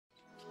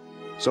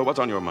So what's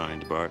on your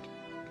mind, Bart?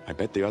 I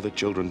bet the other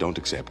children don't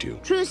accept you.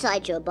 True,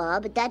 Sideshow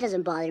Bob, but that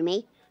doesn't bother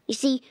me. You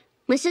see,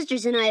 my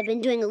sisters and I have been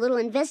doing a little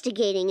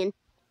investigating, and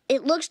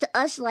it looks to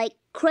us like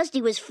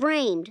Krusty was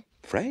framed.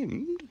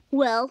 Framed?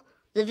 Well,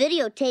 the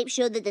videotape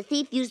showed that the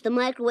thief used the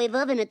microwave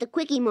oven at the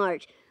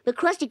Kwik-E-Mart. But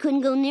Krusty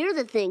couldn't go near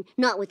the thing,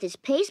 not with his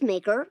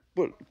pacemaker.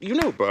 Well, you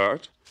know,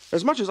 Bart,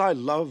 as much as I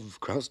love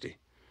Krusty,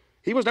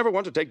 he was never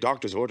one to take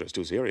doctor's orders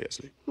too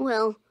seriously.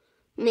 Well,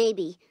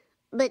 maybe.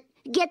 But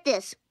get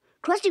this.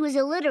 Krusty was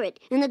illiterate,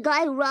 and the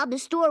guy who robbed the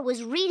store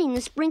was reading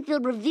the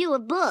Springfield Review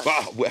of Books.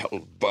 Ah,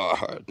 well,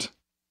 Bart.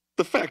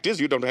 The fact is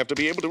you don't have to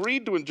be able to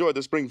read to enjoy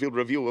the Springfield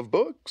Review of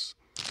Books.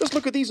 Just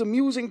look at these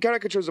amusing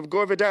caricatures of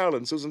Gore Vidal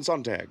and Susan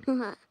Sontag.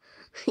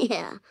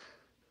 Yeah,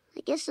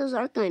 I guess those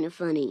are kind of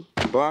funny.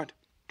 Bart,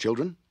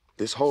 children,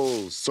 this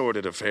whole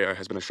sordid affair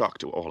has been a shock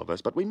to all of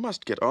us, but we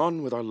must get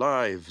on with our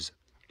lives.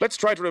 Let's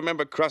try to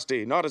remember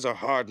Krusty not as a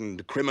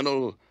hardened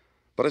criminal,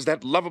 but as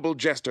that lovable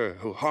jester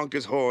who honked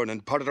his horn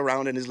and putted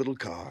around in his little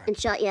car. And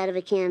shot you out of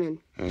a cannon.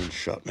 And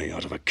shot me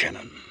out of a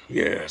cannon.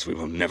 Yes, we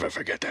will never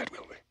forget that,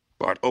 will we?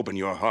 Bart, open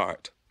your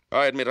heart.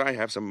 I admit I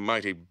have some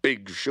mighty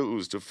big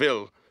shoes to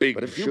fill. Big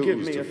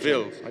shoes to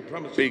fill.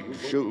 Big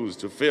shoes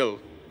to fill.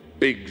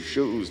 Big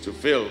shoes to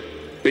fill.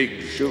 Big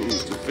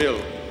shoes to fill.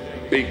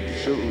 Big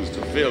shoes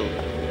to fill.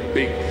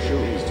 Big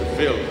shoes to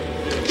fill.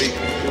 Big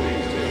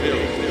shoes to fill.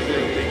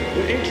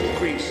 In ancient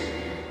Greece,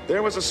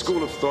 there was a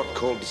school of thought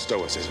called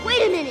Stoicism.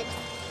 Wait a minute!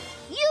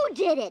 You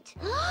did it!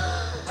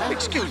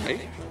 Excuse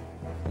me?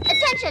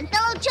 Attention,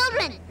 fellow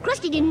children!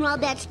 Krusty didn't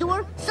rob that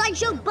store.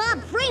 Sideshow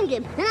Bob framed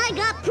him, and I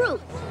got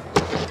proof.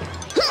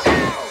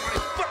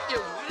 You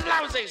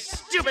lousy,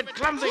 stupid,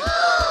 clumsy!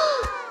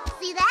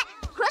 See that?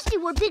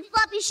 Krusty wore big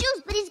floppy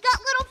shoes, but he's got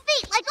little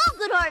feet like all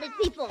good-hearted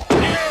people.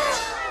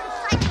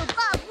 Sideshow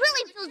Bob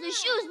really fills his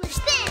shoes with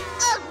thin,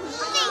 ugly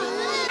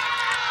feet.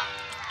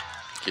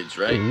 Kid's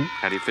right.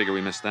 How do you figure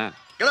we missed that?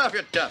 Get off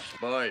your duffs,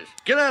 boys.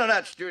 Get out of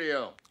that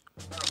studio.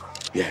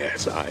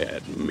 Yes, I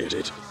admit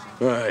it.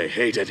 I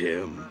hated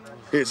him.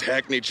 His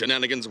hackneyed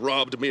shenanigans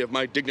robbed me of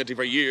my dignity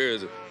for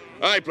years.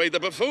 I played the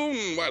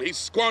buffoon while he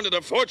squandered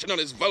a fortune on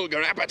his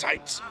vulgar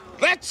appetites.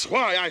 That's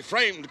why I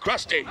framed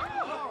Krusty.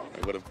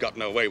 I would have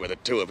gotten away with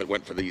it, too, if it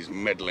weren't for these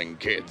meddling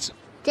kids.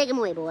 Take him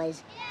away,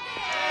 boys.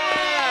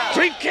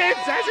 Treat kids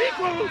as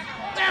equals!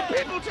 They're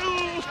people,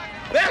 too!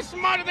 They're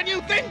smarter than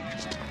you think!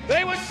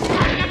 They were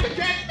smart enough to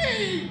get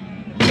me!